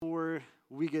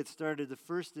we get started. The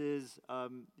first is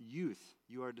youth.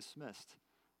 You are dismissed.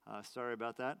 Sorry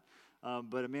about that.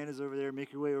 But Amanda's over there.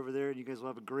 Make your way over there, and you guys will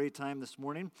have a great time this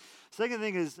morning. Second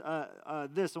thing is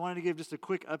this. I wanted to give just a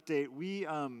quick update. We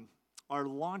are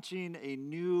launching a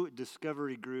new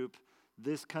discovery group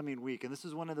this coming week. And this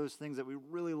is one of those things that we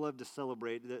really love to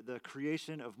celebrate, the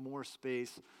creation of more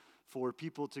space for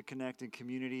people to connect in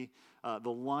community, the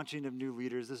launching of new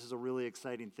leaders. This is a really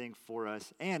exciting thing for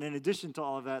us. And in addition to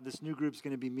all of that, this new group is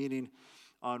going to be meeting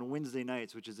on Wednesday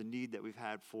nights, which is a need that we've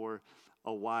had for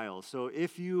a while. So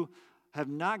if you have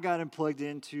not gotten plugged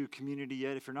into community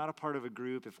yet, if you're not a part of a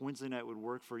group, if Wednesday night would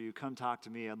work for you, come talk to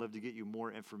me. I'd love to get you more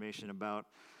information about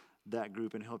that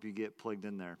group and help you get plugged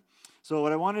in there. So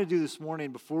what I wanted to do this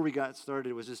morning before we got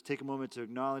started was just take a moment to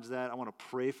acknowledge that. I want to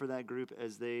pray for that group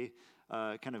as they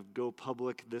kind of go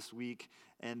public this week.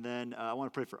 And then I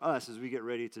want to pray for us as we get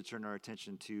ready to turn our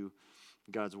attention to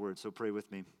God's word. So pray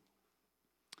with me.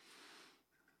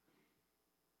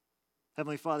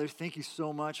 Heavenly Father, thank you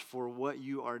so much for what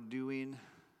you are doing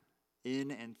in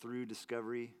and through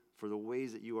Discovery, for the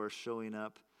ways that you are showing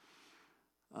up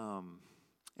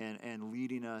and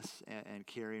leading us and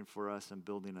caring for us and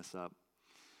building us up.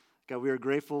 God, we are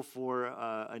grateful for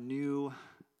a new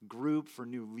group, for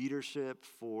new leadership,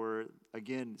 for,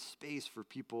 again, space for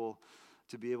people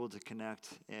to be able to connect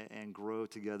and grow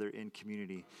together in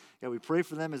community. God, we pray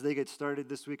for them as they get started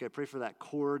this week. I pray for that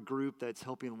core group that's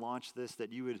helping launch this,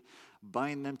 that you would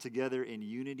bind them together in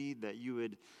unity, that you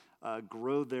would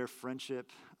grow their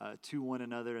friendship to one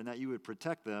another, and that you would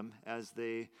protect them as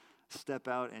they step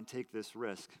out and take this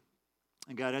risk.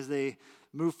 And God, as they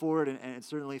move forward and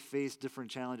certainly face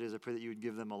different challenges, I pray that you would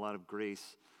give them a lot of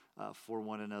grace for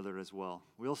one another as well.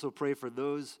 We also pray for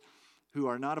those who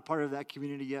are not a part of that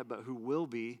community yet, but who will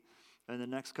be in the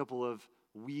next couple of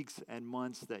weeks and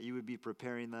months, that you would be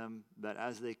preparing them, that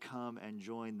as they come and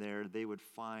join there, they would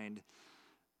find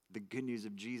the good news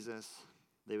of Jesus.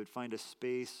 They would find a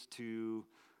space to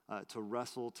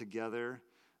wrestle together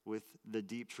with the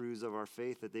deep truths of our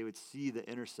faith, that they would see the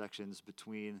intersections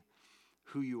between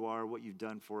who you are, what you've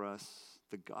done for us,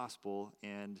 the gospel,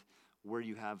 and where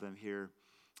you have them here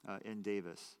in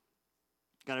Davis.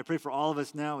 God, I pray for all of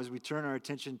us now as we turn our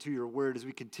attention to your word, as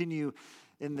we continue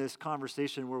in this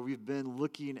conversation where we've been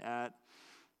looking at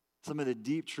some of the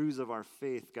deep truths of our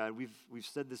faith. God, we've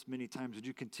said this many times. Would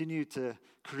you continue to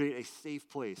create a safe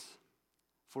place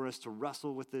for us to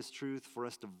wrestle with this truth, for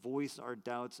us to voice our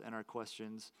doubts and our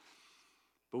questions?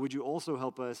 But would you also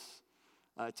help us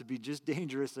to be just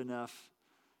dangerous enough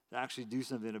to actually do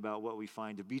something about what we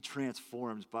find, to be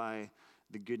transformed by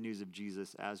the good news of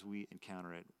Jesus as we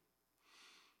encounter it?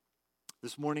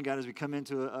 This morning, God, as we come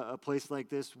into a place like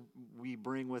this, we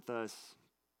bring with us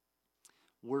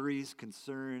worries,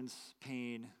 concerns,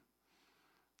 pain,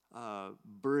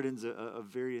 burdens of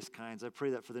various kinds. I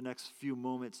pray that for the next few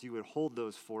moments you would hold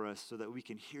those for us so that we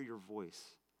can hear your voice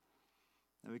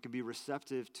and we can be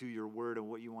receptive to your word and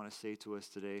what you want to say to us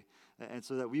today, and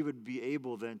so that we would be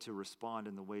able then to respond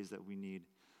in the ways that we need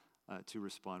to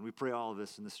respond. We pray all of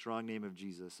this in the strong name of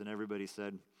Jesus. And everybody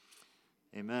said,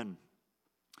 amen.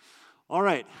 All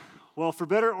right. Well, for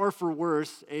better or for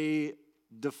worse, a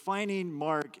defining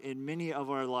mark in many of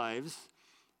our lives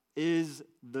is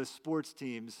the sports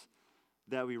teams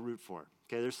that we root for.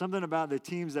 Okay, there's something about the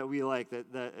teams that we like that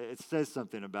it says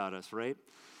something about us, right?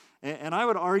 And I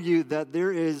would argue that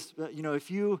there is,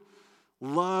 if you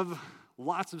love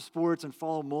lots of sports and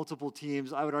follow multiple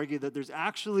teams, I would argue that there's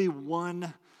actually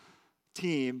one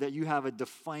team that you have a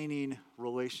defining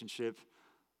relationship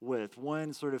with,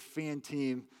 one sort of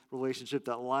fan-team relationship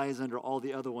that lies under all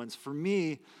the other ones. For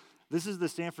me, this is the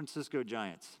San Francisco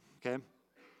Giants, okay?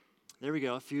 There we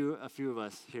go, a few of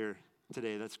us here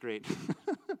today. That's great.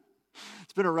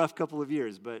 It's been a rough couple of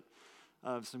years, but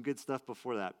some good stuff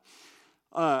before that.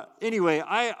 Anyway,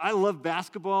 I love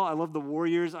basketball. I love the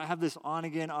Warriors. I have this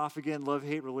on-again, off-again,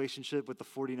 love-hate relationship with the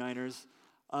 49ers.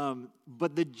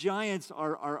 But the Giants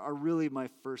are really my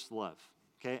first love.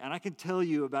 Okay, and I can tell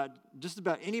you about just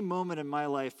about any moment in my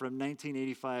life from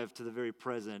 1985 to the very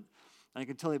present. And I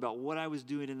can tell you about what I was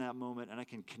doing in that moment, and I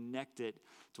can connect it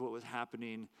to what was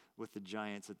happening with the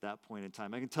Giants at that point in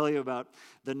time. I can tell you about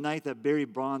the night that Barry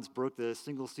Bonds broke the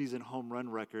single-season home run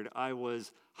record. I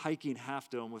was hiking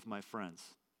Half Dome with my friends.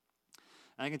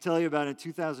 And I can tell you about in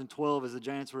 2012, as the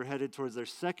Giants were headed towards their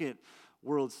second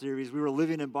World Series. We were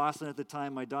living in Boston at the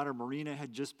time. My daughter Marina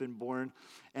had just been born,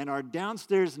 and our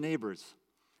downstairs neighbors,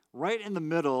 right in the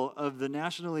middle of the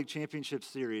National League Championship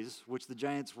Series, which the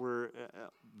Giants were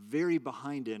very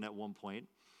behind in at one point,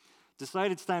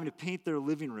 decided it's time to paint their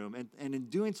living room. And in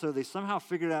doing so, they somehow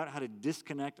figured out how to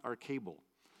disconnect our cable.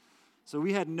 So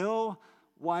we had no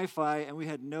Wi-Fi and we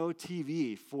had no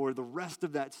TV for the rest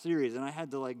of that series. And I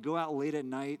had to like go out late at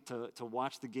night to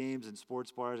watch the games in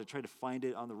sports bars. I tried to find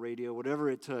it on the radio, whatever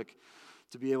it took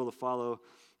to be able to follow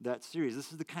that series.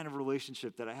 This is the kind of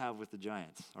relationship that I have with the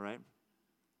Giants, all right?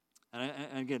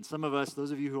 And again, some of us,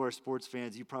 those of you who are sports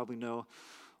fans, you probably know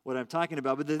what I'm talking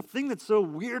about. But the thing that's so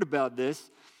weird about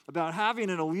this, about having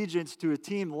an allegiance to a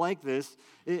team like this,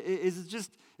 is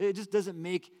it just doesn't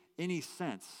make any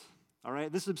sense, all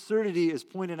right? This absurdity is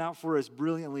pointed out for us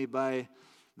brilliantly by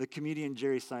the comedian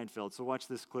Jerry Seinfeld. So watch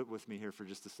this clip with me here for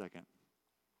just a second.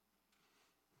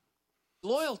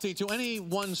 Loyalty to any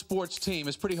one sports team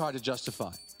is pretty hard to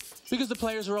justify because the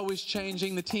players are always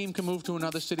changing, the team can move to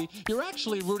another city. You're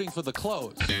actually rooting for the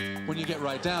clothes when you get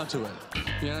right down to it.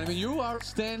 You know what I mean? You are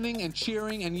standing and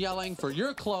cheering and yelling for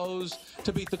your clothes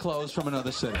to beat the clothes from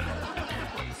another city.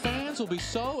 Fans will be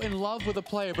so in love with a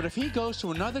player, but if he goes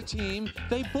to another team,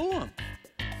 they boo him.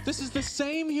 This is the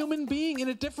same human being in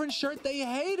a different shirt. They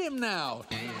hate him now.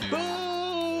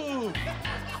 Boo!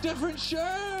 Different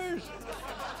shirt!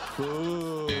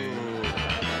 Boo!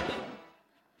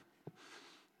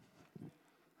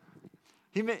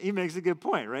 He makes a good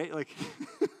point, right? Like,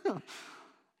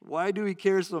 why do we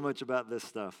care so much about this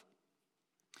stuff?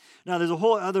 Now, there's a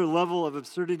whole other level of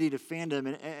absurdity to fandom,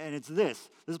 and it's this.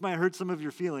 This might hurt some of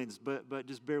your feelings, but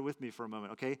just bear with me for a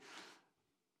moment, okay?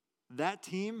 That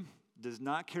team does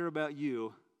not care about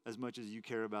you as much as you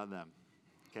care about them,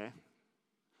 okay?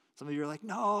 Some of you are like,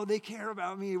 no, they care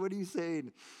about me. What are you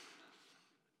saying?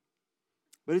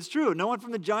 But it's true. No one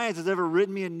from the Giants has ever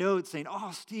written me a note saying,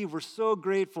 oh, Steve, we're so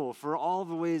grateful for all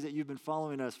the ways that you've been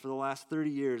following us for the last 30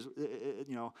 years.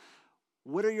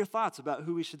 What are your thoughts about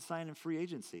who we should sign in free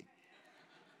agency?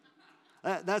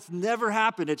 That's never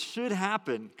happened. It should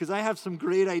happen because I have some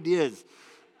great ideas,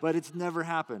 but it's never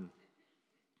happened.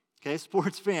 Okay,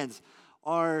 sports fans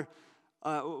we're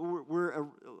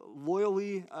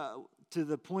loyally to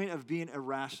the point of being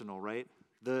irrational, right?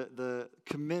 The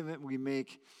commitment we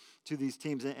make to these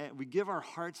teams, and we give our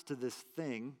hearts to this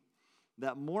thing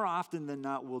that more often than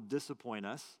not will disappoint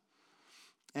us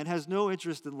and has no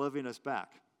interest in loving us back.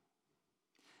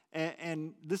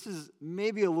 And this is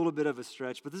maybe a little bit of a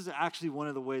stretch, but this is actually one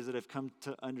of the ways that I've come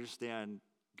to understand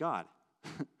God.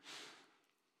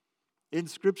 In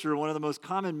Scripture, one of the most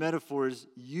common metaphors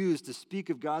used to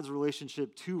speak of God's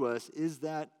relationship to us is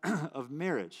that of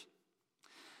marriage.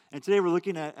 And today we're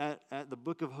looking at the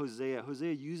book of Hosea.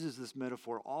 Hosea uses this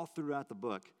metaphor all throughout the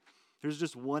book. Here's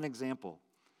just one example.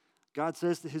 God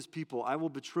says to his people, I will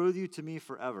betroth you to me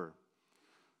forever.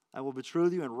 I will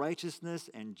betroth you in righteousness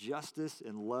and justice,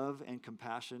 in love and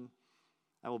compassion.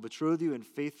 I will betroth you in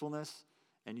faithfulness,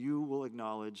 and you will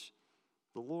acknowledge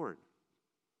the Lord.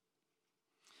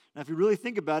 Now, if you really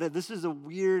think about it, this is a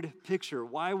weird picture.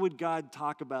 Why would God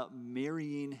talk about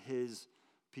marrying his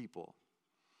people?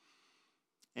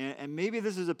 And maybe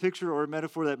this is a picture or a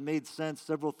metaphor that made sense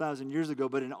several thousand years ago,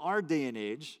 but in our day and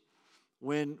age,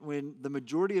 when the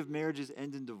majority of marriages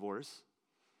end in divorce,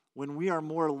 when we are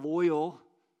more loyal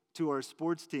to our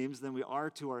sports teams than we are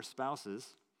to our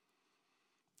spouses,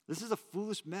 this is a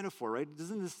foolish metaphor, right?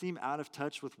 Doesn't this seem out of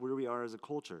touch with where we are as a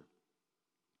culture?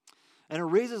 And it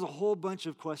raises a whole bunch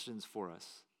of questions for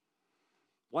us.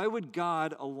 Why would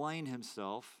God align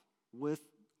himself with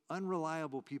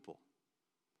unreliable people?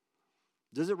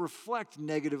 Does it reflect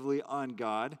negatively on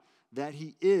God that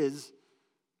he is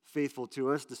faithful to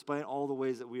us despite all the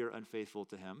ways that we are unfaithful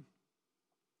to him?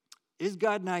 Is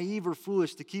God naive or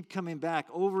foolish to keep coming back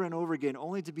over and over again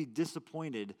only to be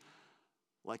disappointed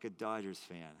like a Dodgers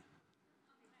fan?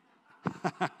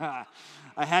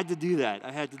 I had to do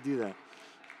that.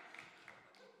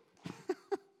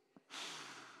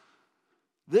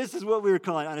 This is what we were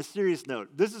calling, on a serious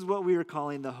note, this is what we were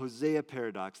calling the Hosea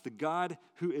Paradox, the God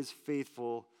who is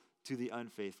faithful to the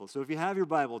unfaithful. So if you have your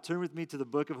Bible, turn with me to the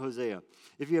book of Hosea.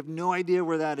 If you have no idea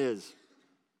where that is,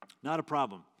 not a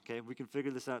problem, okay? We can figure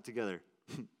this out together.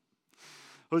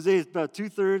 Hosea is about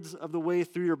 2/3 of the way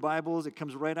through your Bibles. It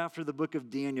comes right after the book of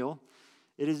Daniel.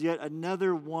 It is yet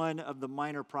another one of the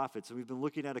minor prophets, and we've been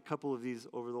looking at a couple of these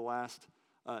over the last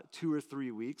 2 or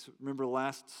 3 weeks. Remember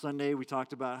last Sunday we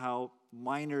talked about how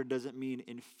minor doesn't mean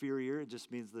inferior. It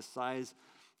just means the size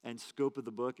and scope of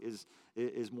the book is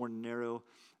more narrow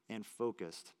and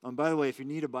focused. By the way, if you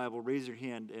need a Bible, raise your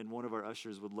hand and one of our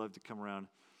ushers would love to come around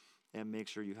and make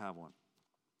sure you have one.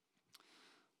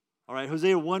 All right,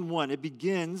 Hosea 1:1. It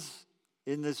begins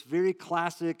in this very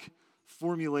classic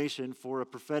formulation for a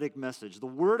prophetic message. The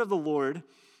word of the Lord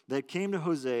that came to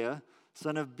Hosea,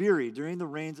 son of Beeri, during the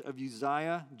reigns of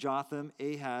Uzziah, Jotham,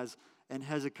 Ahaz, and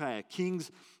Hezekiah,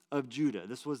 kings of Judah.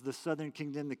 This was the southern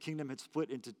kingdom. The kingdom had split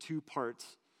into two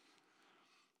parts.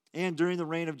 And during the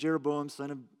reign of Jeroboam,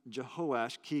 son of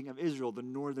Jehoash, king of Israel, the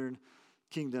northern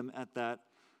kingdom at that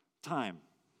time.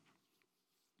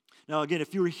 Now, again,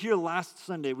 if you were here last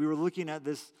Sunday, we were looking at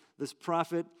this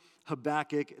prophet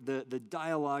Habakkuk, the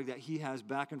dialogue that he has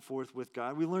back and forth with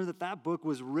God. We learned that book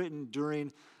was written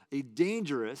during a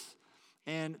dangerous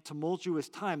and tumultuous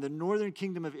time. The northern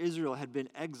kingdom of Israel had been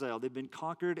exiled. They'd been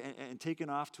conquered and taken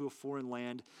off to a foreign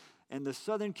land. And the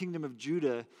southern kingdom of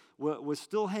Judah was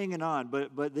still hanging on,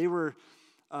 but they were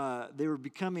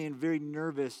becoming very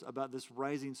nervous about this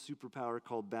rising superpower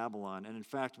called Babylon. And in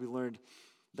fact, we learned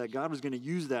that God was going to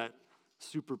use that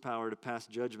superpower to pass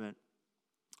judgment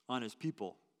on his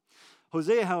people.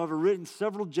 Hosea, however, written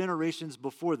several generations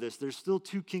before this. There's still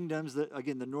two kingdoms,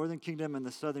 again, the northern kingdom and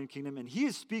the southern kingdom. And he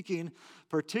is speaking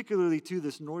particularly to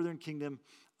this northern kingdom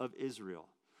of Israel.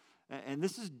 And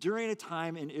this is during a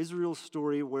time in Israel's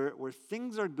story where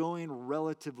things are going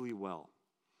relatively well.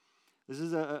 This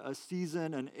is a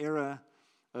season, an era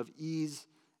of ease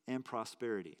and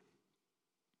prosperity.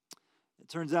 It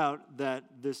turns out that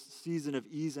this season of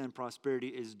ease and prosperity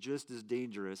is just as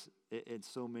dangerous in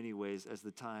so many ways as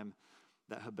the time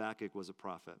that Habakkuk was a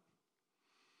prophet.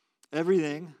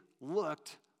 Everything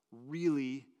looked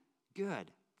really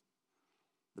good.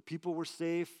 The people were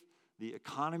safe. The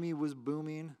economy was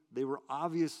booming. They were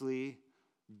obviously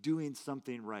doing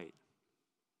something right.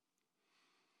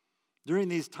 During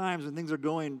these times when things are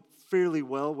going fairly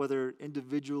well, whether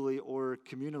individually or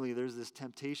communally, there's this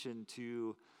temptation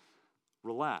to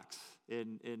relax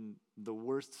in the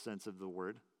worst sense of the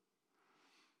word.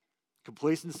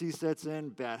 Complacency sets in,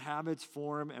 bad habits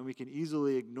form, and we can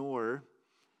easily ignore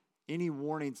any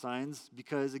warning signs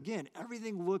because, again,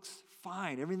 everything looks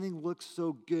fine. Everything looks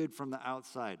so good from the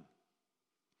outside.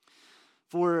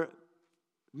 For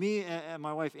me and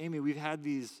my wife, Amy, we've had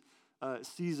these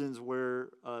seasons where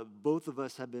both of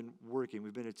us have been working.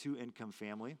 We've been a two-income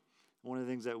family. One of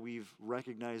the things that we've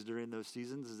recognized during those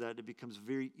seasons is that it becomes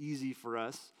very easy for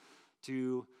us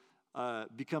to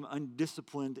become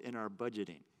undisciplined in our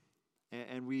budgeting.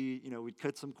 And we'd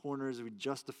cut some corners, we'd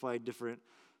justify different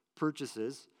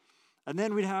purchases. And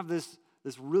then we'd have this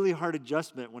really hard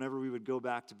adjustment whenever we would go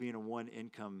back to being a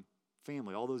one-income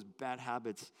family. All those bad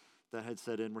habits that had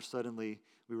set in we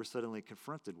were suddenly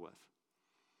confronted with.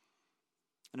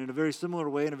 And in a very similar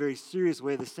way, in a very serious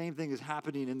way, the same thing is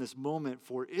happening in this moment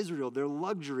for Israel. Their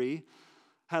luxury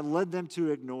had led them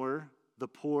to ignore the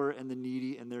poor and the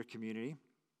needy in their community.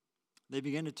 They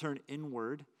began to turn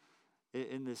inward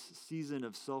in this season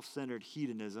of self-centered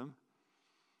hedonism.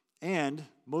 And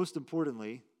most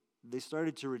importantly, they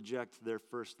started to reject their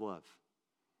first love.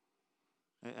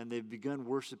 And they've begun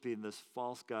worshiping this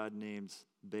false god named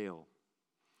Baal.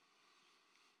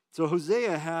 So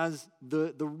Hosea has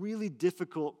the really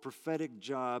difficult prophetic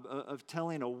job of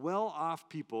telling a well-off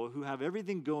people who have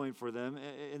everything going for them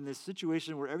in this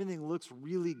situation where everything looks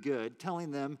really good,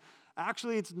 telling them,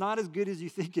 actually, it's not as good as you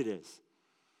think it is.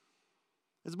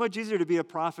 It's much easier to be a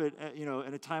prophet, in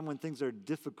a time when things are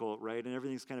difficult, right, and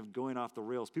everything's kind of going off the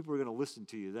rails. People are going to listen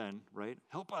to you then, right?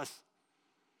 Help us.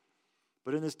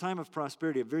 But in this time of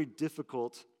prosperity, a very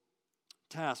difficult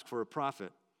task for a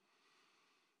prophet.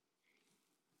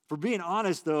 For being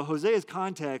honest, though, Hosea's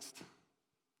context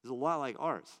is a lot like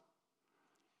ours.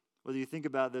 Whether you think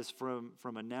about this from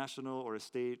a national or a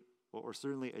state or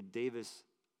certainly a Davis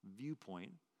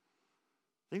viewpoint,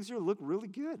 things here look really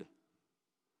good.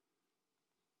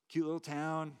 Cute little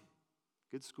town,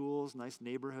 good schools, nice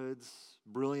neighborhoods,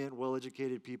 brilliant,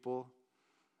 well-educated people.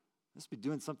 Must be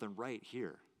doing something right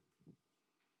here.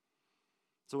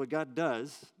 So what God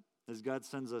does is God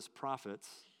sends us prophets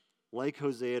like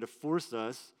Hosea to force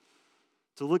us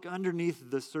to look underneath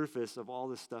the surface of all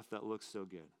this stuff that looks so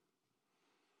good.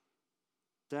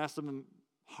 To ask them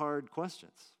hard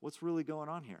questions. What's really going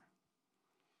on here?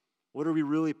 What are we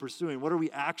really pursuing? What are we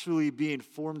actually being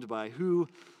formed by? Who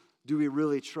do we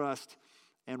really trust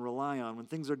and rely on? When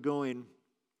things are going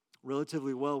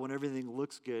relatively well, when everything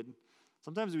looks good,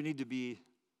 sometimes we need to be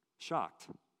shocked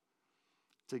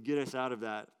to get us out of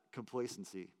that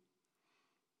complacency.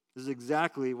 This is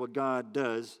exactly what God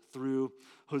does through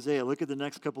Hosea. Look at the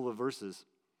next couple of verses.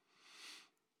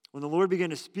 When the Lord began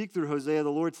to speak through Hosea, the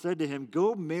Lord said to him,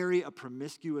 "Go marry a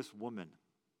promiscuous woman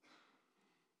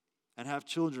and have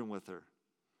children with her.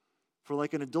 For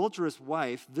like an adulterous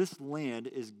wife, this land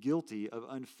is guilty of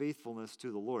unfaithfulness to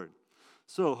the Lord."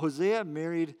 So Hosea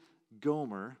married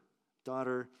Gomer,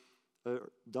 daughter of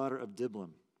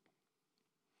Diblam.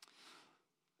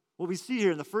 What we see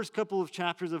here in the first couple of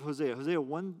chapters of Hosea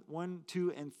 1,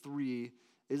 2, and 3,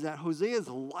 is that Hosea's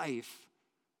life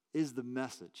is the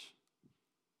message.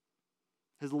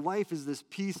 His life is this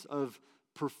piece of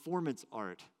performance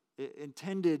art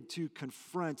intended to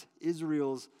confront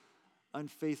Israel's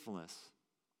unfaithfulness.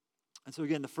 And so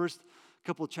again, the first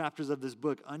couple of chapters of this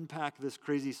book unpack this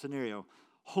crazy scenario.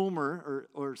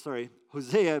 Hosea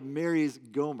marries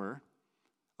Gomer,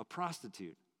 a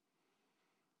prostitute.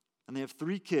 And they have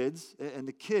 3 kids, and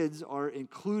the kids are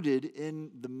included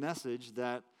in the message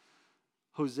that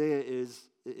Hosea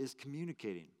is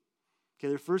communicating. Okay,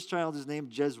 their first child is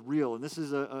named Jezreel, and this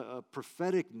is a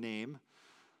prophetic name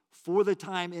for the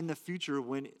time in the future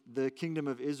when the kingdom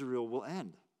of Israel will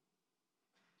end.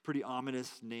 Pretty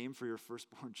ominous name for your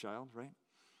firstborn child, right?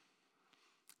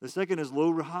 The second is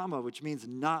Lo Ruhama, which means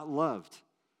not loved.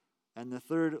 And the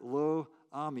third, Lo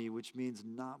Ami, which means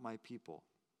not my people.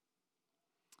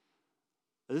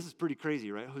 This is pretty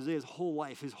crazy, right? Hosea's whole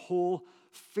life, his whole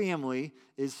family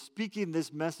is speaking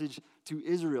this message to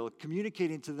Israel,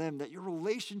 communicating to them that your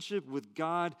relationship with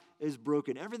God is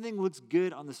broken. Everything looks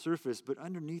good on the surface, but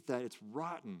underneath that, it's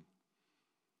rotten.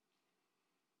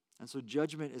 And so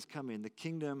judgment is coming. The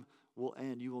kingdom will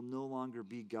end. You will no longer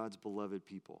be God's beloved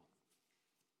people.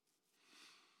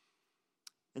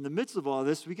 In the midst of all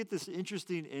this, we get this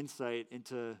interesting insight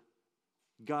into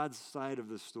God's side of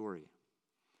the story.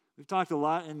 We've talked a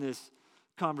lot in this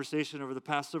conversation over the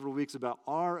past several weeks about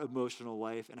our emotional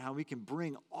life and how we can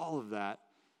bring all of that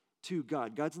to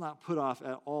God. God's not put off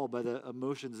at all by the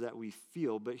emotions that we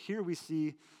feel, but here we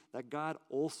see that God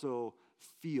also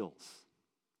feels.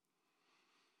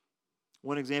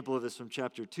 One example of this from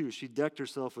chapter 2, she decked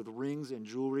herself with rings and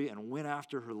jewelry and went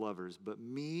after her lovers, but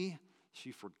me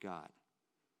she forgot,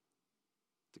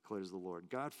 declares the Lord.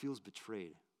 God feels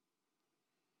betrayed.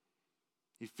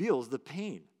 He feels the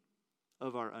pain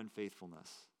of our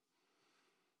unfaithfulness.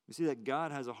 We see that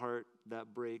God has a heart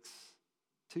that breaks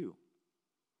too.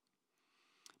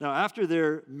 Now, after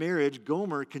their marriage,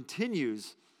 Gomer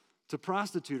continues to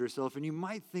prostitute herself, and you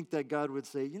might think that God would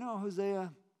say,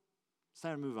 Hosea, it's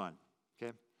time to move on,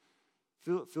 okay?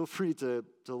 Feel free to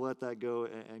let that go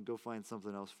and go find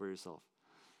something else for yourself.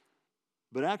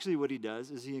 But actually what he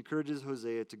does is he encourages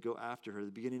Hosea to go after her. At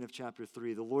the beginning of chapter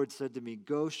 3, the Lord said to me,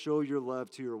 go show your love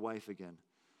to your wife again,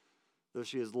 though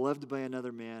she is loved by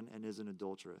another man and is an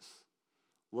adulteress.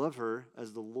 Love her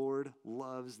as the Lord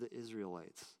loves the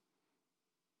Israelites,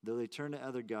 though they turn to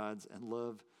other gods and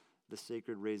love the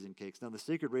sacred raisin cakes. Now, the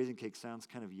sacred raisin cake sounds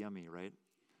kind of yummy, right?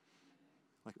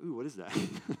 Like, ooh, what is that?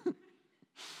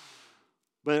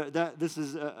 But this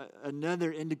is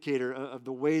another indicator of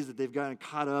the ways that they've gotten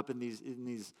caught up in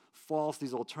these false,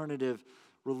 these alternative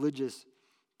religious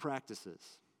practices.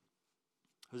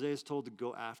 Hosea is told to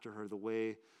go after her the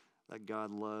way that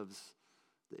God loves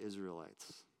the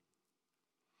Israelites.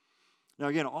 Now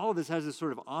again, all of this has this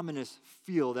sort of ominous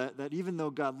feel that even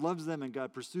though God loves them and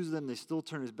God pursues them, they still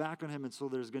turn his back on him, and so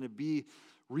there's going to be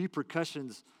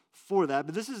repercussions for that.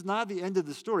 But this is not the end of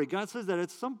the story. God says that at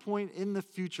some point in the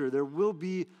future, there will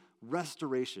be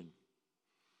restoration.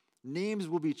 Names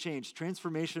will be changed.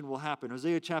 Transformation will happen.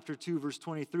 Hosea chapter 2, verse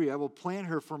 23, I will plant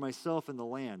her for myself in the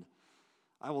land.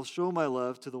 I will show my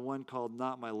love to the one called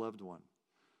not my loved one.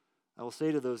 I will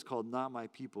say to those called not my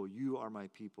people, you are my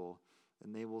people.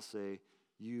 And they will say,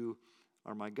 you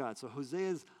are my God. So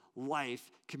Hosea's life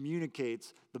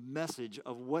communicates the message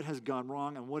of what has gone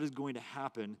wrong and what is going to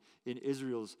happen in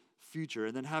Israel's future.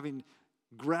 And then having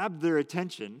grabbed their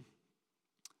attention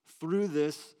through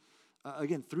this,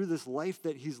 through this life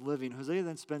that he's living, Hosea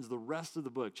then spends the rest of the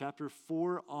book, chapter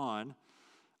 4 on,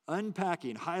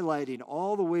 unpacking, highlighting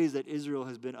all the ways that Israel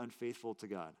has been unfaithful to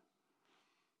God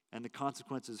and the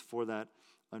consequences for that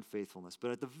unfaithfulness.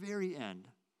 But at the very end,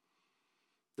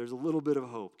 there's a little bit of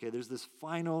hope, okay? There's this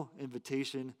final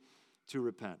invitation to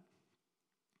repent.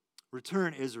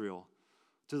 Return, Israel,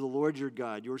 to the Lord your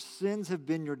God. Your sins have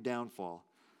been your downfall.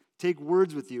 Take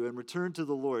words with you and return to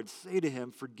the Lord. Say to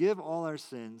him, forgive all our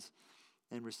sins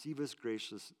and receive us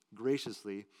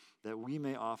graciously, that we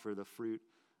may offer the fruit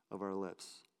of our lips.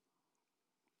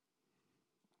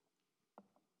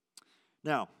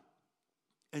 Now,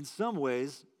 in some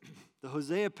ways, the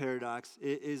Hosea paradox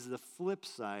is the flip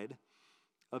side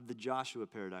of the Joshua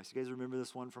paradox. You guys remember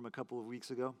this one from a couple of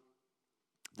weeks ago?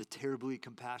 The terribly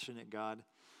compassionate God,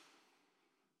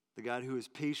 the God who is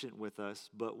patient with us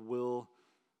but will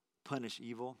punish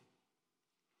evil.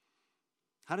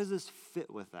 How does this fit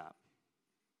with that?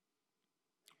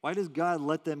 Why does God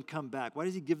let them come back? Why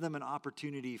does he give them an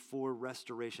opportunity for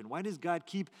restoration? Why does God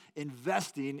keep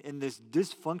investing in this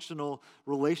dysfunctional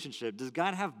relationship? Does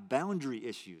God have boundary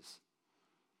issues?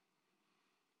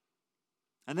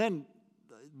 And then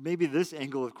maybe this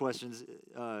angle of questions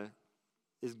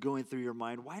is going through your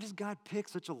mind, why does God pick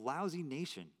such a lousy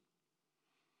nation?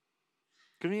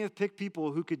 Couldn't he have picked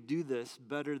people who could do this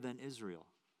better than Israel,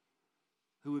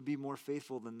 who would be more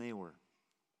faithful than they were?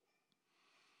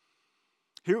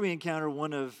 Here we encounter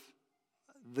one of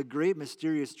the great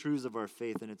mysterious truths of our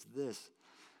faith, and it's this: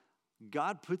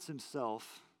 God puts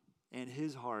himself and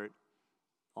his heart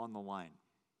on the line.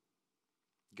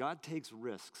 God takes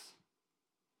risks.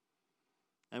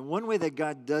 And one way that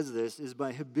God does this is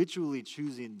by habitually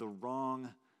choosing the wrong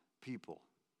people.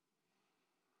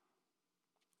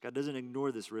 God doesn't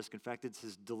ignore this risk. In fact, it's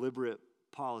his deliberate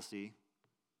policy.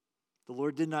 The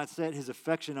Lord did not set his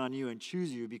affection on you and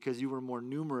choose you because you were more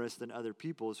numerous than other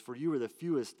peoples, for you were the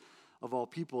fewest of all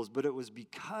peoples, but it was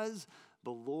because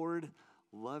the Lord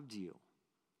loved you.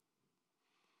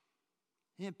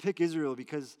 He didn't pick Israel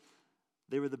because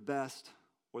they were the best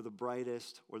or the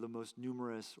brightest or the most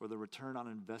numerous or the return on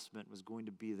investment was going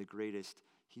to be the greatest.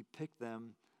 He picked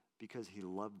them because he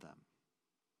loved them.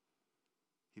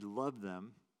 He loved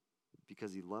them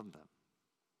because he loved them.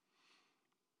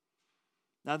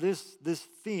 Now this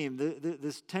theme,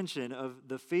 this tension of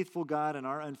the faithful God and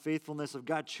our unfaithfulness, of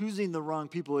God choosing the wrong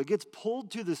people, it gets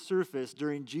pulled to the surface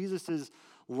during Jesus'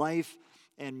 life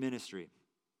and ministry.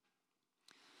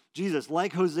 Jesus,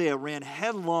 like Hosea, ran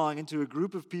headlong into a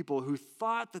group of people who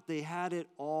thought that they had it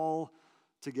all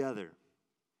together.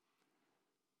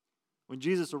 When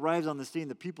Jesus arrives on the scene,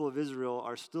 the people of Israel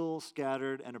are still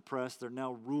scattered and oppressed. They're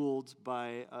now ruled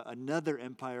by another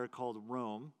empire called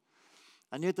Rome.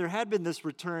 And yet there had been this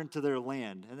return to their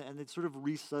land, and it sort of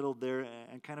resettled there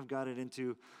and kind of got it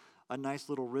into a nice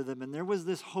little rhythm. And there was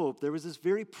this hope, there was this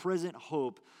very present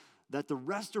hope that the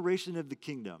restoration of the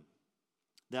kingdom,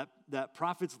 that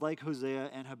prophets like Hosea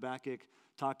and Habakkuk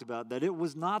talked about, that it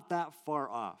was not that far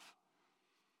off.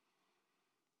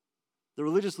 The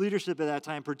religious leadership at that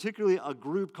time, particularly a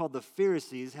group called the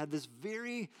Pharisees, had this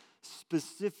very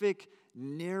specific,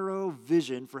 narrow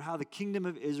vision for how the kingdom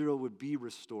of Israel would be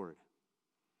restored.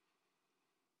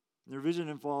 Their vision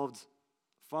involved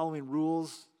following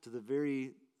rules to the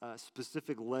very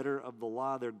specific letter of the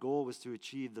law. Their goal was to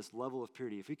achieve this level of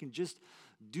purity. If we can just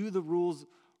do the rules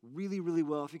really, really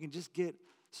well, if we can just get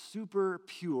super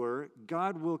pure,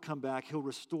 God will come back, he'll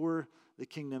restore the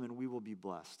kingdom, and we will be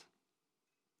blessed.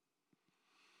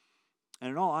 And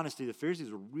in all honesty, the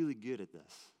Pharisees were really good at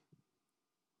this.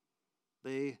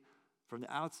 They, from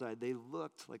the outside, they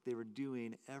looked like they were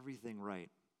doing everything right.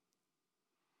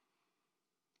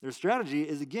 Their strategy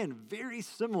is, again, very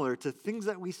similar to things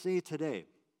that we say today.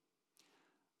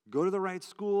 Go to the right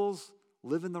schools,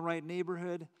 live in the right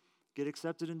neighborhood, get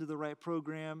accepted into the right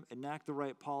program, enact the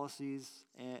right policies,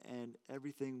 and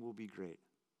everything will be great.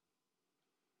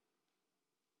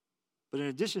 But in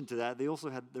addition to that, there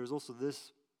was also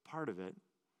this part of it.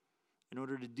 In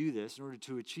order to do this, in order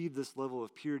to achieve this level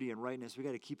of purity and rightness, we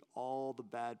got to keep all the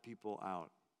bad people out.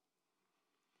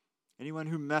 Anyone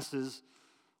who messes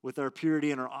with our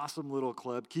purity and our awesome little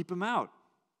club, keep them out.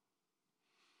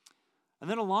 And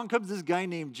then along comes this guy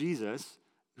named Jesus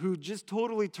who just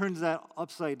totally turns that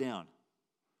upside down.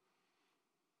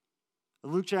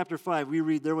 In Luke chapter 5, we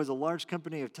read, there was a large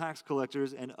company of tax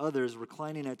collectors and others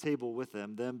reclining at table with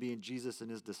them being Jesus and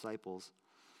his disciples.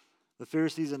 The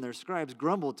Pharisees and their scribes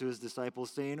grumbled to his disciples,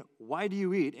 saying, why do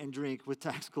you eat and drink with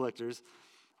tax collectors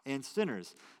and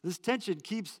sinners? This tension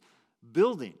keeps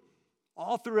building.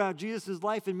 All throughout Jesus'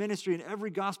 life and ministry, in every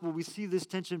gospel, we see this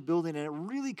tension building, and it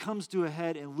really comes to a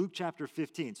head in Luke chapter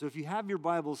 15. So if you have your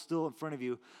Bible still in front of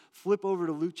you, flip over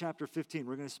to Luke chapter 15.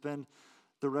 We're going to spend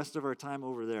the rest of our time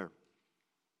over there.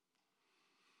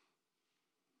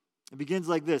 It begins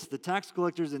like this. The tax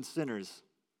collectors and sinners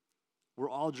were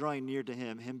all drawing near to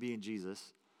him being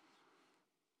Jesus.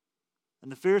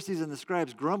 And the Pharisees and the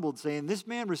scribes grumbled, saying, this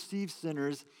man receives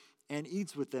sinners and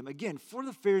eats with them. Again, for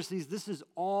the Pharisees, this is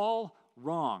all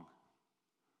wrong.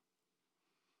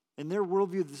 In their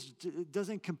worldview, it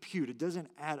doesn't compute. It doesn't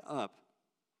add up.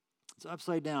 It's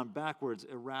upside down, backwards,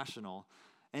 irrational.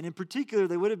 And in particular,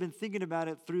 they would have been thinking about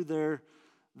it through the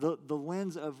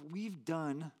lens of, we've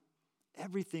done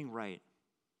everything right.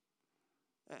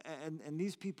 And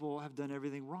these people have done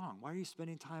everything wrong. Why are you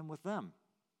spending time with them?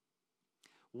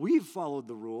 We've followed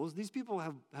the rules. These people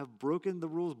have broken the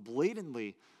rules,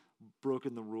 blatantly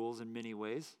broken the rules in many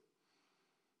ways.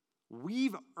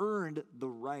 We've earned the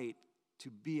right to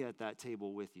be at that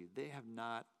table with you. They have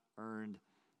not earned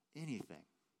anything.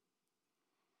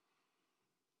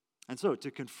 And so, to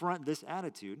confront this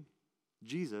attitude,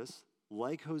 Jesus,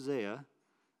 like Hosea,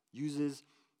 uses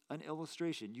an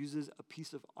illustration, uses a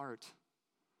piece of art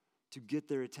to get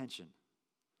their attention.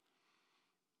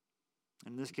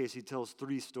 In this case, he tells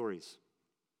 3 stories.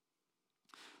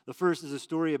 The first is a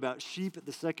story about sheep.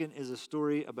 The second is a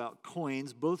story about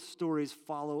coins. Both stories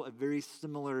follow a very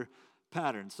similar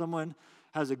pattern. Someone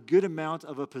has a good amount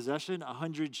of a possession,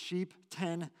 100 sheep,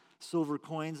 10 silver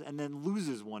coins, and then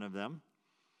loses one of them.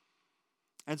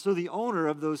 And so the owner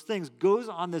of those things goes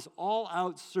on this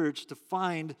all-out search to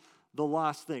find the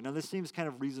lost thing. Now, this seems kind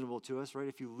of reasonable to us, right?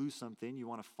 If you lose something, you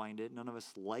want to find it. None of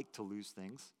us like to lose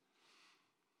things.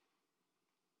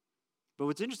 But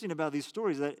what's interesting about these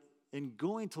stories is that in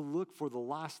going to look for the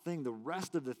lost thing, the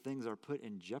rest of the things are put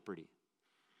in jeopardy.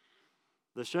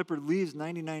 The shepherd leaves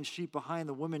 99 sheep behind.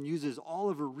 The woman uses all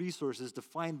of her resources to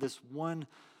find this one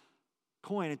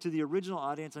coin. And to the original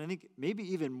audience, and I think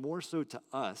maybe even more so to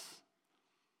us,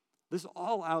 this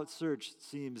all-out search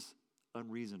seems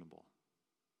unreasonable.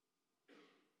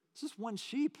 It's just one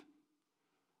sheep.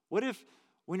 What if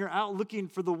when you're out looking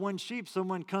for the one sheep,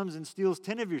 someone comes and steals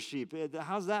 10 of your sheep?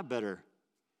 How's that better?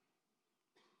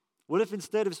 What if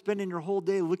instead of spending your whole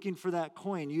day looking for that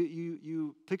coin,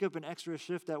 you pick up an extra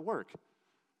shift at work?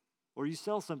 Or you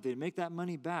sell something and make that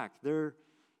money back?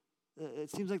 It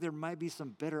seems like there might be some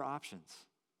better options.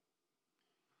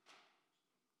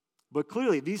 But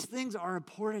clearly, these things are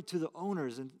important to the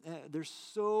owners, and they're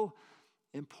so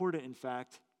important, in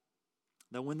fact,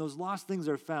 that when those lost things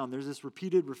are found, there's this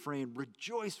repeated refrain,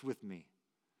 "Rejoice with me.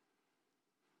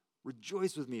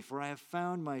 Rejoice with me, for I have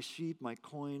found my sheep, my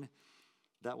coin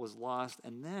that was lost."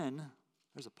 And then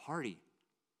there's a party.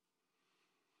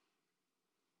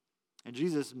 And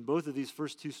Jesus, in both of these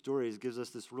first two stories, gives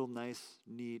us this real nice,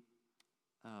 neat,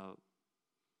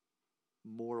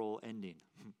 moral ending.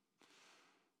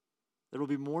 There will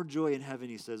be more joy in heaven,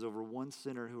 he says, over one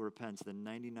sinner who repents than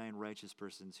 99 righteous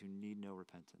persons who need no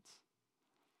repentance.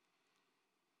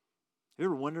 Have you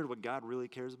ever wondered what God really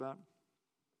cares about?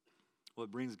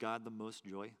 What brings God the most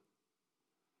joy?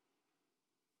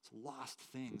 It's lost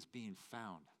things being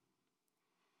found.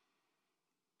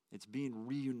 It's being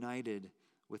reunited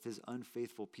with his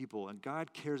unfaithful people. And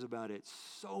God cares about it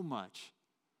so much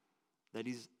that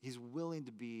he's willing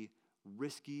to be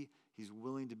risky. He's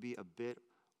willing to be a bit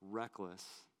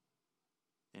reckless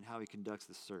in how he conducts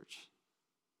the search.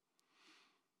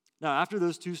 Now, after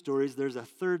those two stories, there's a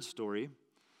third story.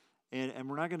 And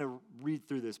we're not going to read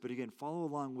through this, but again, follow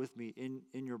along with me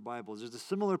in your Bibles. There's a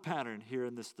similar pattern here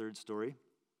in this third story.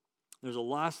 There's a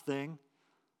lost thing,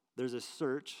 there's a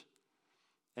search,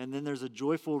 and then there's a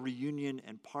joyful reunion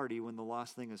and party when the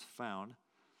lost thing is found.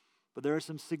 But there are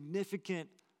some significant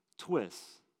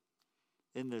twists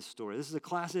in this story. This is a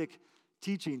classic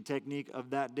teaching technique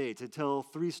of that day, to tell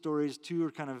three stories. Two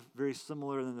are kind of very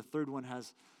similar, and then the third one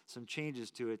has some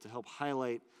changes to it to help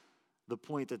highlight the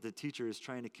point that the teacher is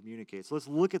trying to communicate. So let's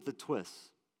look at the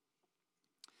twists.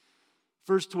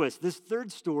 First twist, this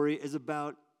third story is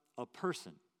about a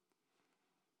person.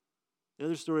 The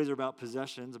other stories are about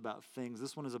possessions, about things.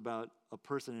 This one is about a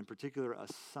person, in particular, a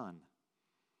son.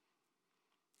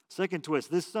 Second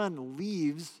twist, this son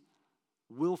leaves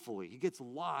willfully. He gets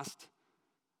lost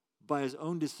by his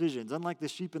own decisions. Unlike the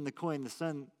sheep and the coin, the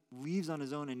son leaves on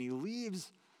his own, and he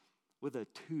leaves with a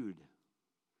tude.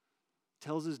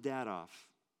 Tells his dad off.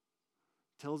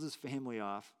 Tells his family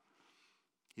off.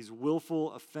 He's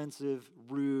willful, offensive,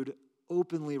 rude,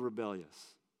 openly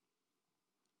rebellious.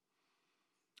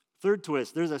 Third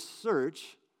twist, there's a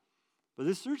search, but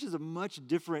this search is a much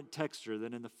different texture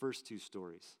than in the first two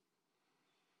stories.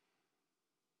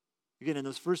 Again, in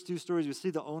those first two stories, we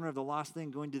see the owner of the lost thing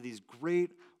going to these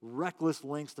great, reckless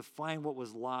lengths to find what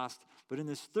was lost. But in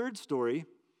this third story,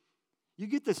 you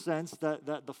get the sense that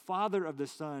the father of the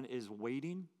son is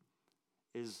waiting,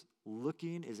 is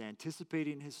looking, is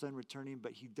anticipating his son returning,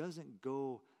 but he doesn't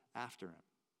go after him.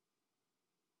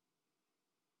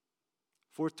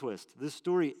 Fourth twist, this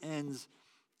story ends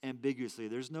ambiguously.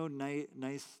 There's no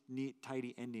nice, neat,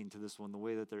 tidy ending to this one the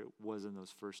way that there was in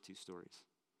those first two stories.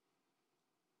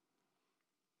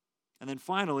 And then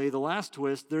finally, the last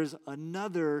twist, there's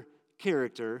another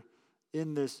character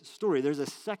in this story. There's a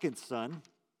second son,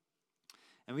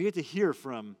 and we get to hear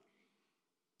from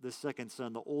the second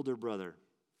son, the older brother.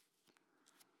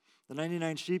 The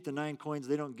 99 sheep, the 9 coins,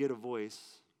 they don't get a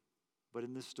voice, but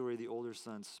in this story, the older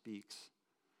son speaks.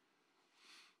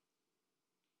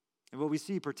 And what we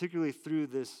see, particularly through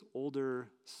this older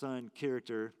son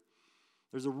character,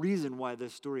 there's a reason why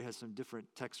this story has some different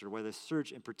texture, why the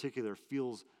search in particular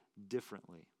feels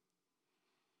differently.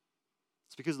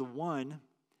 It's because the one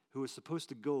who is supposed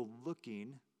to go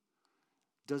looking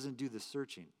doesn't do the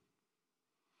searching.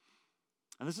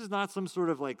 And this is not some sort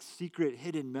of like secret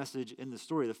hidden message in the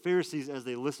story. The Pharisees, as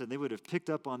they listened, they would have picked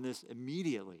up on this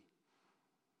immediately.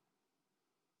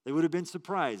 They would have been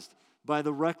surprised by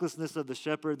the recklessness of the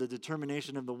shepherd, the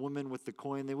determination of the woman with the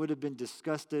coin. They would have been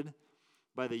disgusted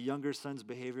by the younger son's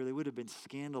behavior. They would have been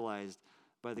scandalized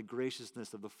by the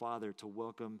graciousness of the father to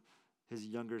welcome his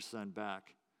younger son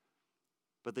back.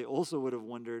 But they also would have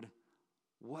wondered,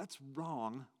 what's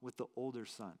wrong with the older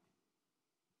son?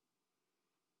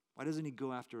 Why doesn't he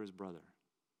go after his brother?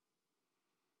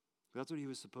 That's what he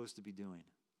was supposed to be doing.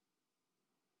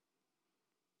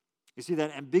 You see,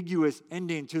 that ambiguous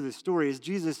ending to the story is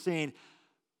Jesus saying,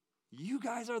 you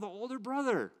guys are the older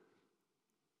brother.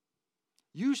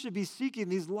 You should be seeking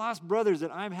these lost brothers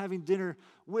that I'm having dinner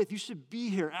with. You should be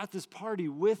here at this party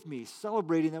with me,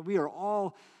 celebrating that we are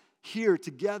all here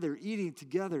together, eating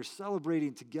together,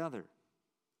 celebrating together.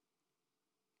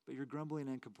 But you're grumbling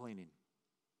and complaining.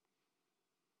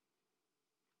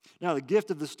 Now, the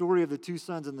gift of the story of the two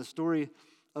sons and the story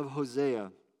of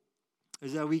Hosea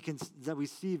is that we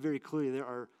see very clearly there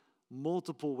are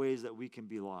multiple ways that we can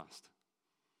be lost.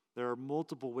 There are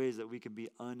multiple ways that we can be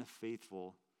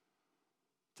unfaithful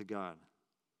to God.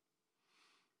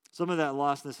 Some of that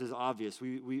lostness is obvious.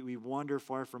 We wander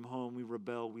far from home, we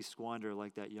rebel, we squander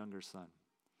like that younger son.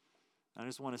 I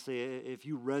just want to say, if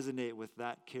you resonate with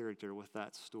that character, with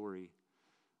that story, I'm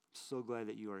so glad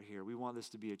that you are here. We want this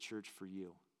to be a church for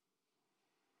you.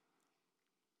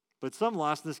 But some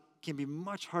lostness can be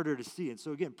much harder to see. And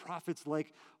so again, prophets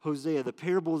like Hosea, the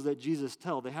parables that Jesus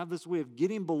tells, they have this way of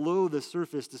getting below the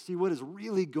surface to see what is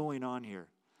really going on here.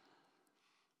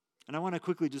 And I want to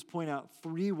quickly just point out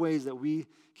 3 ways that we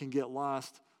can get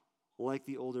lost like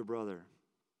the older brother.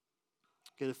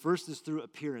 Okay, the first is through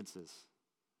appearances.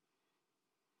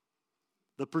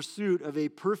 The pursuit of a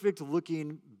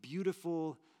perfect-looking,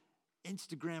 beautiful,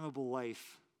 Instagrammable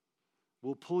life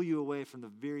will pull you away from the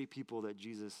very people that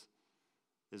Jesus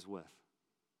is with.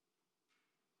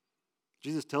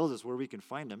 Jesus tells us where we can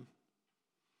find him.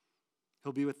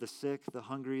 He'll be with the sick, the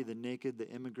hungry, the naked, the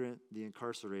immigrant, the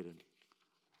incarcerated.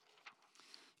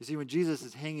 You see, when Jesus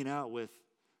is hanging out with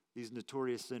these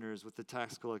notorious sinners, with the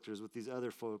tax collectors, with these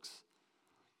other folks,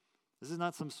 this is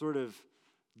not some sort of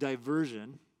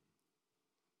diversion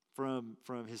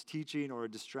from his teaching or a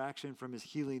distraction from his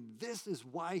healing. This is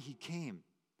why he came.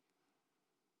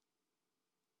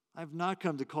 I've not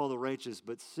come to call the righteous,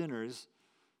 but sinners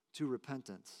to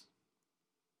repentance.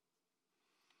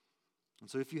 And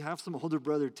so if you have some older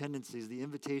brother tendencies, the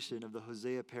invitation of the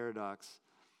Hosea Paradox,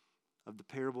 of the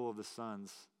parable of the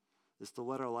sons, is to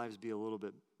let our lives be a little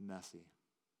bit messy.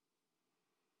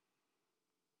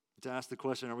 To ask the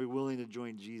question, are we willing to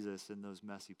join Jesus in those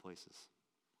messy places?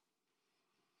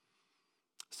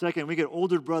 Second, we get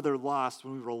older brother lost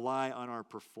when we rely on our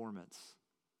performance.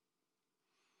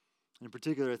 In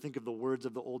particular, I think of the words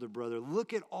of the older brother,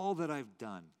 look at all that I've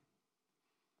done.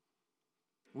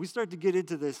 We start to get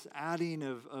into this adding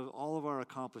of all of our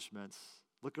accomplishments.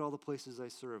 Look at all the places I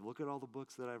serve. Look at all the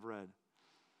books that I've read.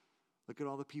 Look at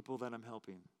all the people that I'm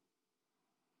helping.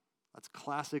 That's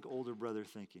classic older brother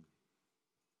thinking.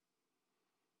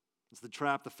 It's the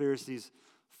trap the Pharisees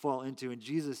fall into, and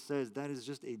Jesus says that is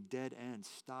just a dead end.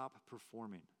 Stop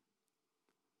performing.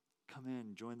 Come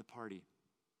in, join the party.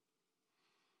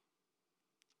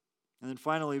 And then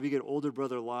finally, we get older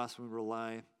brother lost when we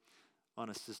rely on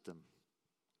a system.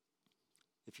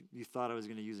 If you thought I was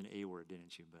going to use an A word,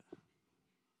 didn't you? But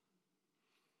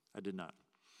I did not.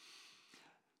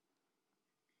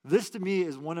 This, to me,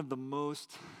 is one of the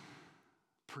most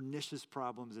pernicious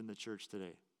problems in the church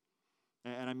today.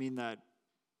 And I mean that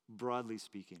broadly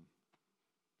speaking.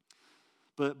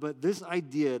 But this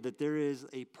idea that there is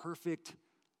a perfect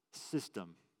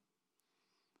system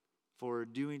for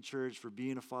doing church, for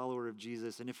being a follower of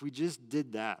Jesus, and if we just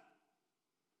did that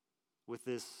with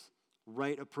this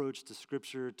right approach to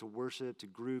Scripture, to worship, to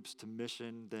groups, to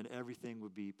mission, then everything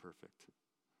would be perfect.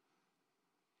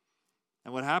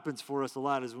 And what happens for us a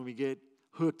lot is when we get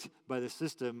hooked by the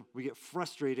system, we get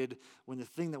frustrated when the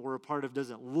thing that we're a part of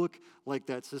doesn't look like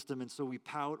that system, and so we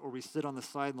pout or we sit on the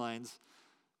sidelines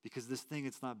because this thing,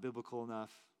 it's not biblical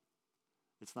enough,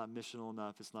 it's not missional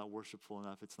enough, it's not worshipful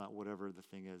enough, it's not whatever the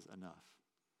thing is enough.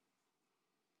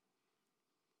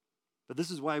 But this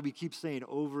is why we keep saying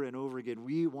over and over again,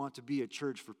 we want to be a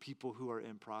church for people who are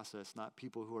in process, not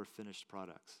people who are finished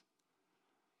products.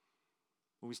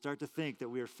 When we start to think that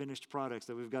we are finished products,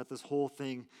 that we've got this whole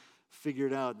thing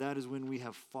figured out, that is when we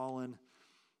have fallen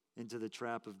into the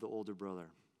trap of the older brother.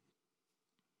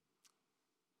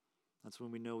 That's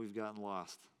when we know we've gotten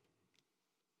lost.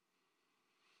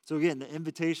 So again, the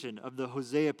invitation of the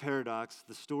Hosea Paradox,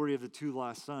 the story of the two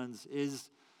lost sons, is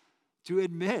to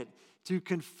admit, to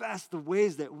confess the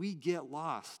ways that we get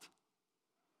lost.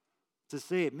 To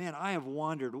say, man, I have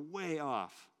wandered way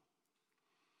off.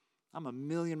 I'm a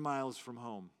million miles from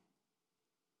home.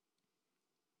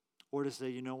 Or to say,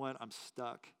 you know what, I'm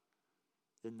stuck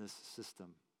in this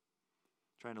system,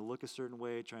 trying to look a certain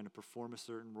way, trying to perform a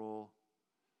certain role.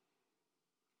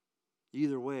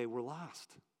 Either way, we're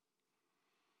lost.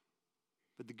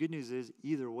 But the good news is,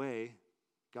 either way,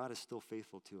 God is still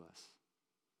faithful to us.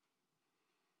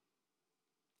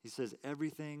 He says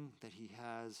everything that he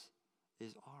has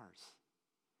is ours.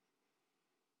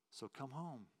 So come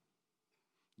home.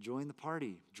 Join the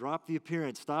party. Drop the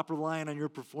appearance. Stop relying on your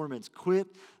performance. Quit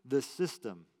the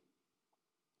system.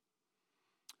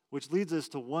 Which leads us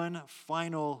to one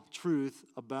final truth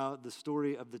about the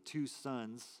story of the two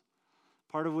sons.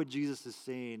 Part of what Jesus is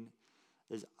saying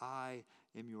is, I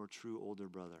am your true older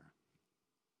brother.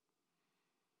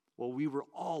 Well, we were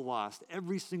all lost,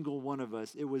 every single one of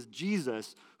us. It was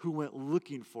Jesus who went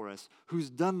looking for us,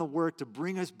 who's done the work to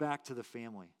bring us back to the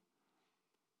family,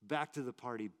 back to the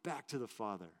party, back to the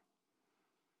Father.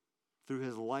 Through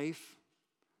his life,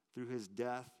 through his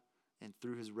death, and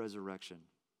through his resurrection.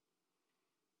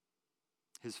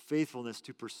 His faithfulness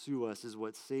to pursue us is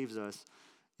what saves us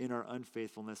in our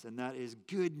unfaithfulness, and that is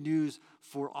good news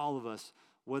for all of us,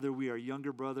 whether we are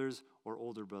younger brothers or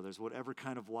older brothers, whatever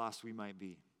kind of loss we might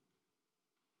be.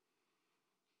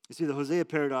 You see, the Hosea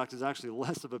Paradox is actually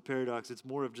less of a paradox. It's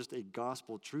more of just a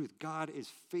gospel truth. God is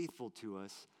faithful to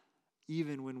us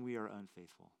even when we are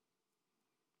unfaithful.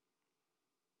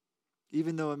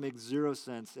 Even though it makes zero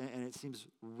sense and it seems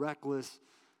reckless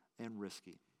and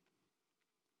risky.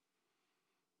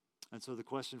 And so the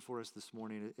question for us this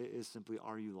morning is simply,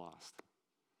 are you lost?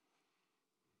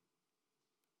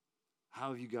 How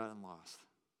have you gotten lost?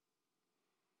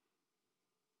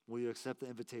 Will you accept the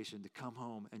invitation to come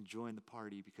home and join the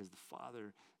party because the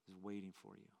Father is waiting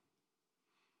for you?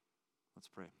 Let's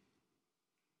pray.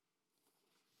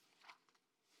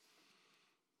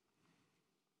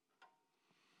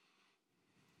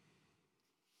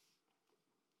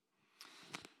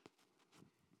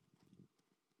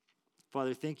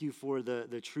 Father, thank you for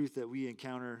the truth that we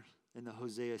encounter in the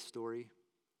Hosea story,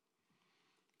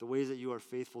 the ways that you are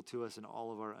faithful to us in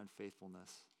all of our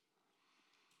unfaithfulness.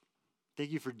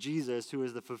 Thank you for Jesus, who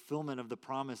is the fulfillment of the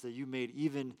promise that you made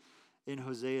even in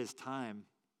Hosea's time,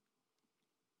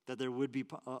 that there would be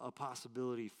a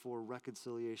possibility for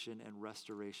reconciliation and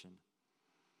restoration.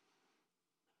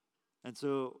 And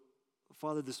so,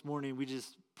 Father, this morning we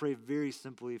just pray very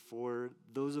simply for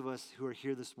those of us who are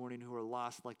here this morning who are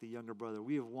lost like the younger brother.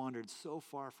 We have wandered so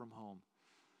far from home.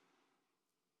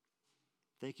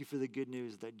 Thank you for the good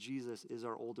news that Jesus is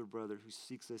our older brother who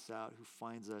seeks us out, who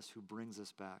finds us, who brings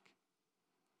us back.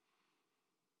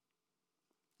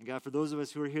 And God, for those of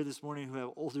us who are here this morning who have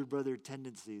older brother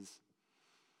tendencies,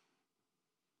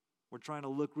 we're trying to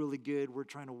look really good, we're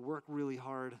trying to work really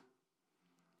hard.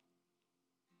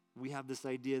 We have this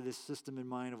idea, this system in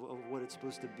mind of what it's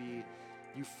supposed to be.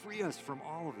 You free us from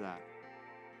all of that.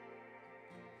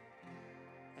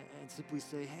 And simply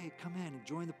say, hey, come in and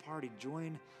join the party,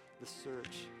 join the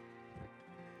search.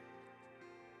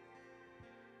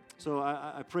 So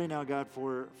I pray now, God,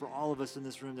 for all of us in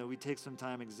this room that we take some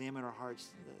time, examine our hearts,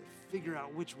 figure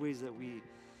out which ways that we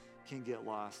can get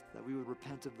lost, that we would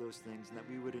repent of those things, and that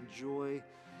we would enjoy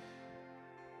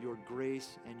your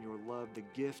grace and your love, the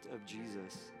gift of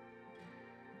Jesus,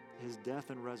 his death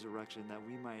and resurrection, that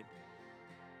we might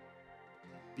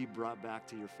be brought back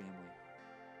to your family.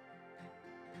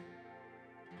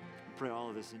 I pray all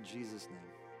of this in Jesus'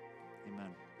 name. Amen.